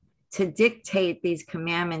right to dictate these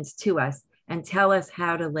commandments to us and tell us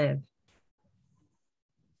how to live?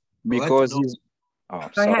 Because Go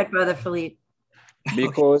ahead, Brother Philippe.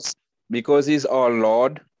 Because he's our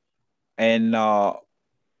Lord, and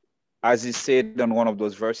as he said in one of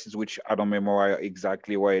those verses, which I don't remember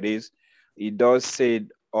exactly where it is, he does say,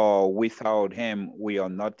 without him, we are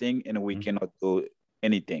nothing and we cannot do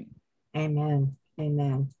anything. Amen.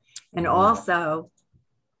 Amen. And also,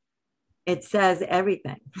 it says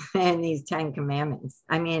everything in these 10 commandments.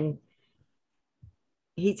 I mean,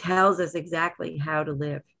 he tells us exactly how to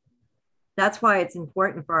live. That's why it's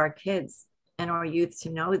important for our kids and our youth to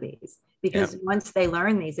know these, because once they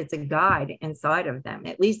learn these, it's a guide inside of them,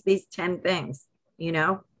 at least these 10 things, you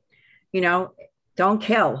know, don't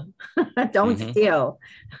kill, don't steal,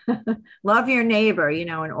 love your neighbor,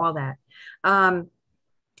 and all that.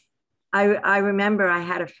 I remember I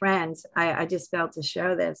had a friend, I just felt to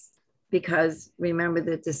share this because remember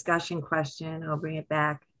the discussion question, I'll bring it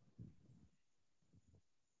back,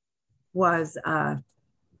 was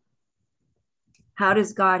how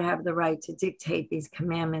does God have the right to dictate these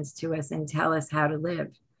commandments to us and tell us how to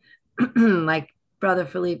live? Like Brother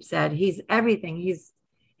Philippe said, he's everything. He's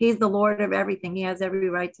the Lord of everything. He has every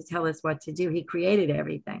right to tell us what to do. He created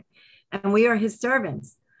everything. And we are his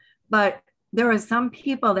servants. But there are some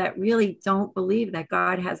people that really don't believe that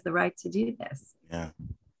God has the right to do this. Yeah.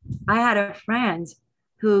 I had a friend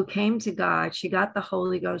who came to God. She got the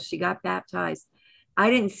Holy Ghost. She got baptized. I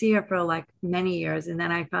didn't see her for like many years. And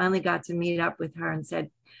then I finally got to meet up with her and said,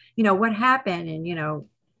 what happened? And,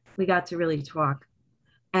 we got to really talk.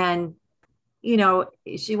 And,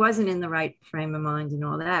 she wasn't in the right frame of mind and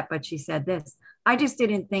all that. But she said this, I just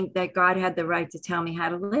didn't think that God had the right to tell me how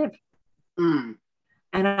to live. And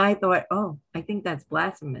I thought, oh, I think that's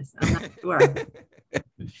blasphemous. I'm not sure.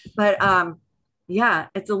 But yeah,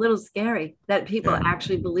 it's a little scary that people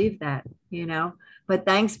actually believe that, but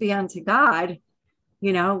thanks be unto God.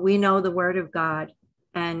 We know the word of God,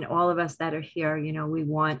 and all of us that are here, we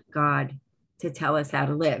want God to tell us how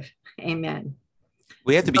to live. Amen.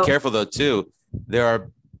 We have to be careful though, too. There are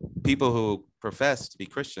people who profess to be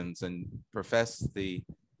Christians and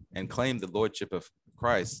and claim the Lordship of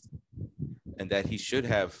Christ, and that he should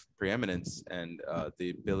have preeminence and the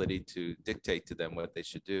ability to dictate to them what they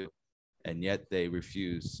should do. And yet they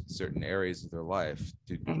refuse certain areas of their life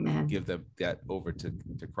to give them that over to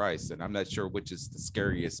Christ. And I'm not sure which is the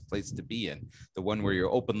scariest place to be in, the one where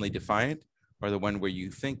you're openly defiant or the one where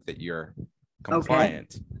you think that you're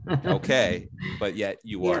compliant. Okay. But yet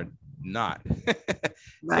you are not.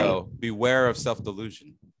 Right. So beware of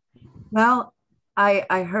self-delusion. Well,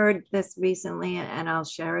 I heard this recently and I'll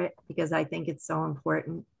share it because I think it's so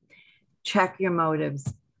important. Check your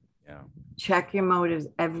motives. Check your motives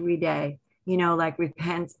every day, like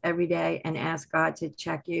repent every day and ask God to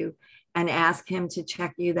check you and ask him to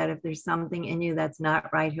check you, that if there's something in you that's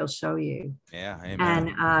not right, he'll show you. Yeah.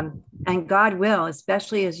 Amen. And God will,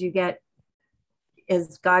 especially as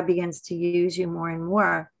God begins to use you more and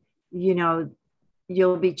more, you'll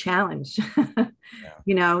be challenged.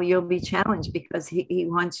 You'll be challenged because he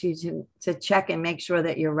wants you to check and make sure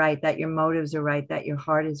that you're right, that your motives are right, that your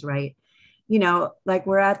heart is right. Like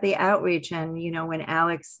we're at the outreach and, when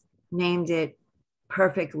Alex named it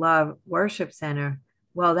Perfect Love Worship Center,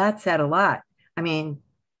 well, that said a lot. I mean,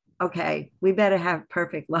 okay, we better have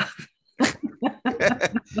perfect love.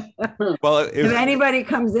 Well, if anybody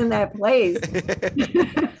comes in that place.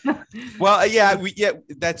 Well,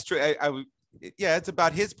 that's true. It's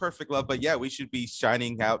about his perfect love, but we should be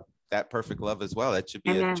shining out that perfect love as well. That should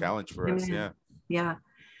be a challenge for us. Yeah.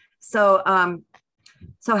 So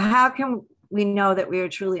how can we know that we are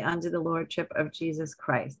truly under the Lordship of Jesus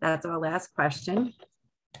Christ? That's our last question.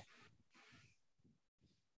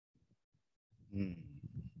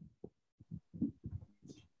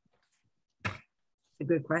 A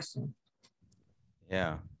good question.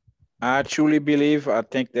 Yeah. I truly believe, I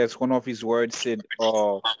think that's one of his words said,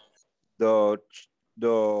 the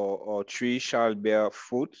tree shall bear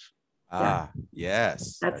fruit.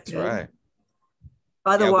 Yes. That's right.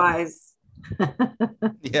 Otherwise.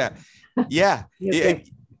 Yeah.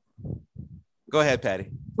 Go ahead, Patty.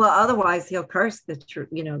 Well, otherwise he'll curse the tree.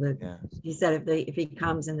 He said if he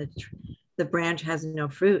comes and the branch has no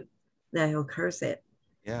fruit, then he'll curse it.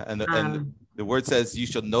 Yeah, and the word says you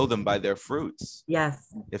shall know them by their fruits.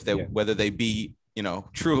 Yes. If they whether they be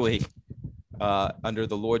truly under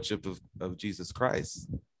the lordship of Jesus Christ.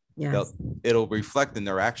 Yes. It'll reflect in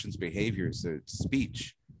their actions, behaviors,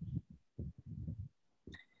 speech.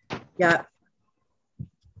 Yeah.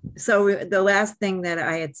 So the last thing that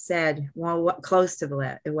I had said, close to the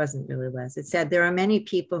last, it wasn't really less. It said, there are many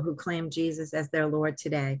people who claim Jesus as their Lord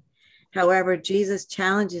today. However, Jesus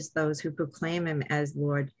challenges those who proclaim him as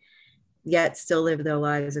Lord, yet still live their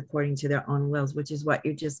lives according to their own wills, which is what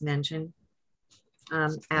you just mentioned,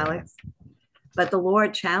 Alex. But the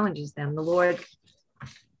Lord challenges them. The Lord,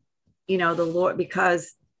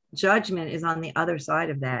 because judgment is on the other side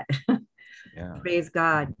of that. Praise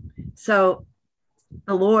God. So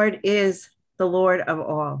the Lord is the Lord of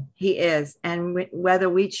all. He is. And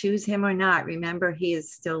whether we choose him or not, remember, he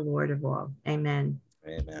is still Lord of all. Amen.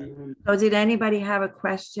 Amen. So did anybody have a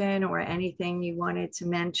question or anything you wanted to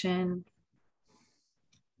mention?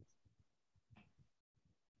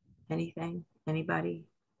 Anything? Anybody?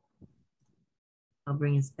 I'll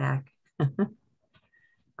bring us back.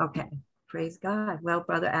 Okay. Praise God. Well,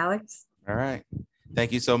 Brother Alex. All right.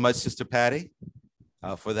 Thank you so much, Sister Patty,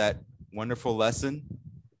 for that wonderful lesson.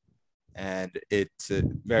 And it's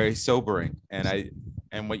very sobering.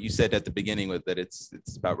 And what you said at the beginning with that it's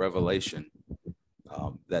about revelation.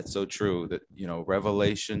 That's so true. That, you know,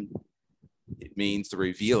 revelation, it means the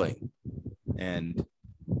revealing. And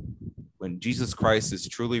when Jesus Christ is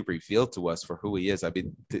truly revealed to us for who he is, I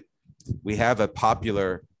mean, we have a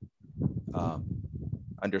popular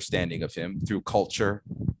understanding of him through culture,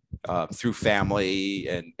 through family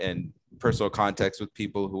and personal context with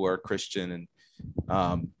people who are Christian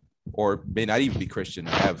and or may not even be Christian,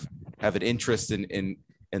 have an interest in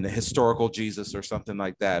the historical Jesus or something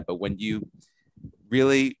like that. But when you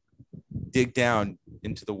really dig down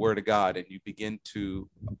into the Word of God and you begin to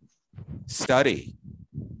study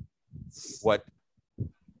what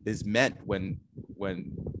is meant when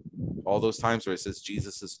all those times where it says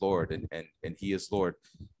Jesus is Lord and he is Lord,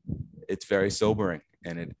 it's very sobering,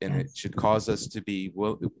 and it should cause us to be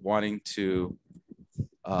wanting to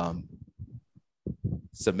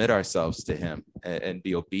submit ourselves to him and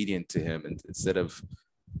be obedient to him, and instead of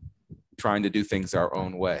trying to do things our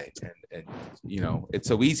own way. And you know, it's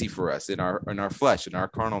so easy for us in our flesh, in our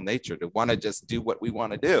carnal nature, to want to just do what we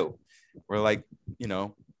want to do. We're like, you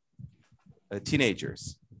know,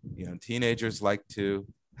 teenagers. You know, teenagers like to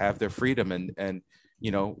have their freedom and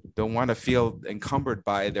you know, don't want to feel encumbered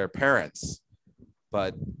by their parents,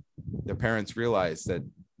 but their parents realize that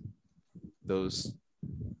the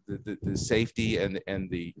safety and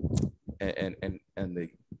the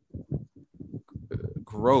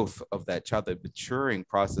growth of that child, the maturing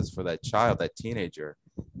process for that child, that teenager,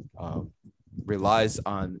 relies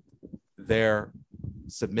on their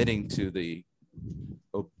submitting to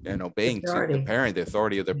and obeying to the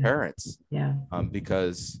authority of their parents. Yeah.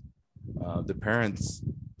 Because the parents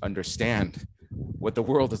understand what the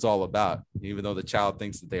world is all about, even though the child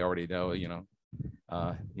thinks that they already know.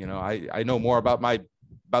 I know more about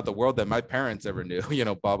the world than my parents ever knew. You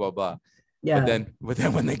know, blah blah blah. Yeah. But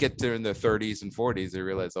then when they get to in their 30s and 40s, they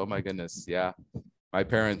realize, oh my goodness, yeah, my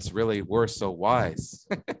parents really were so wise.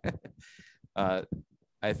 I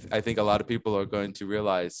think a lot of people are going to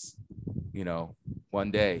realize, you know, one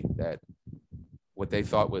day that what they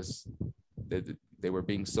thought was that they were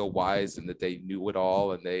being so wise and that they knew it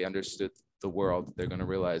all and they understood the world. They're going to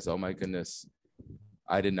realize, oh my goodness,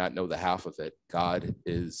 I did not know the half of it. God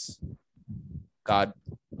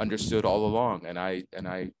understood all along, and I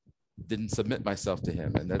didn't submit myself to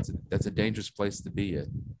him, and that's a dangerous place to be in.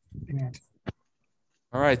 Yes.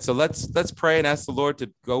 All right, so let's pray and ask the Lord to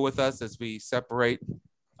go with us as we separate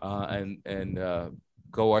and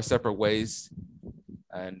go our separate ways,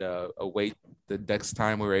 and await the next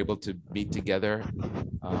time we're able to meet together,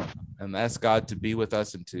 and ask God to be with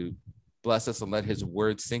us and to bless us and let his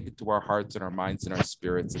word sink into our hearts and our minds and our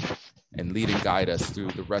spirits, and lead and guide us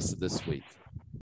through the rest of this week.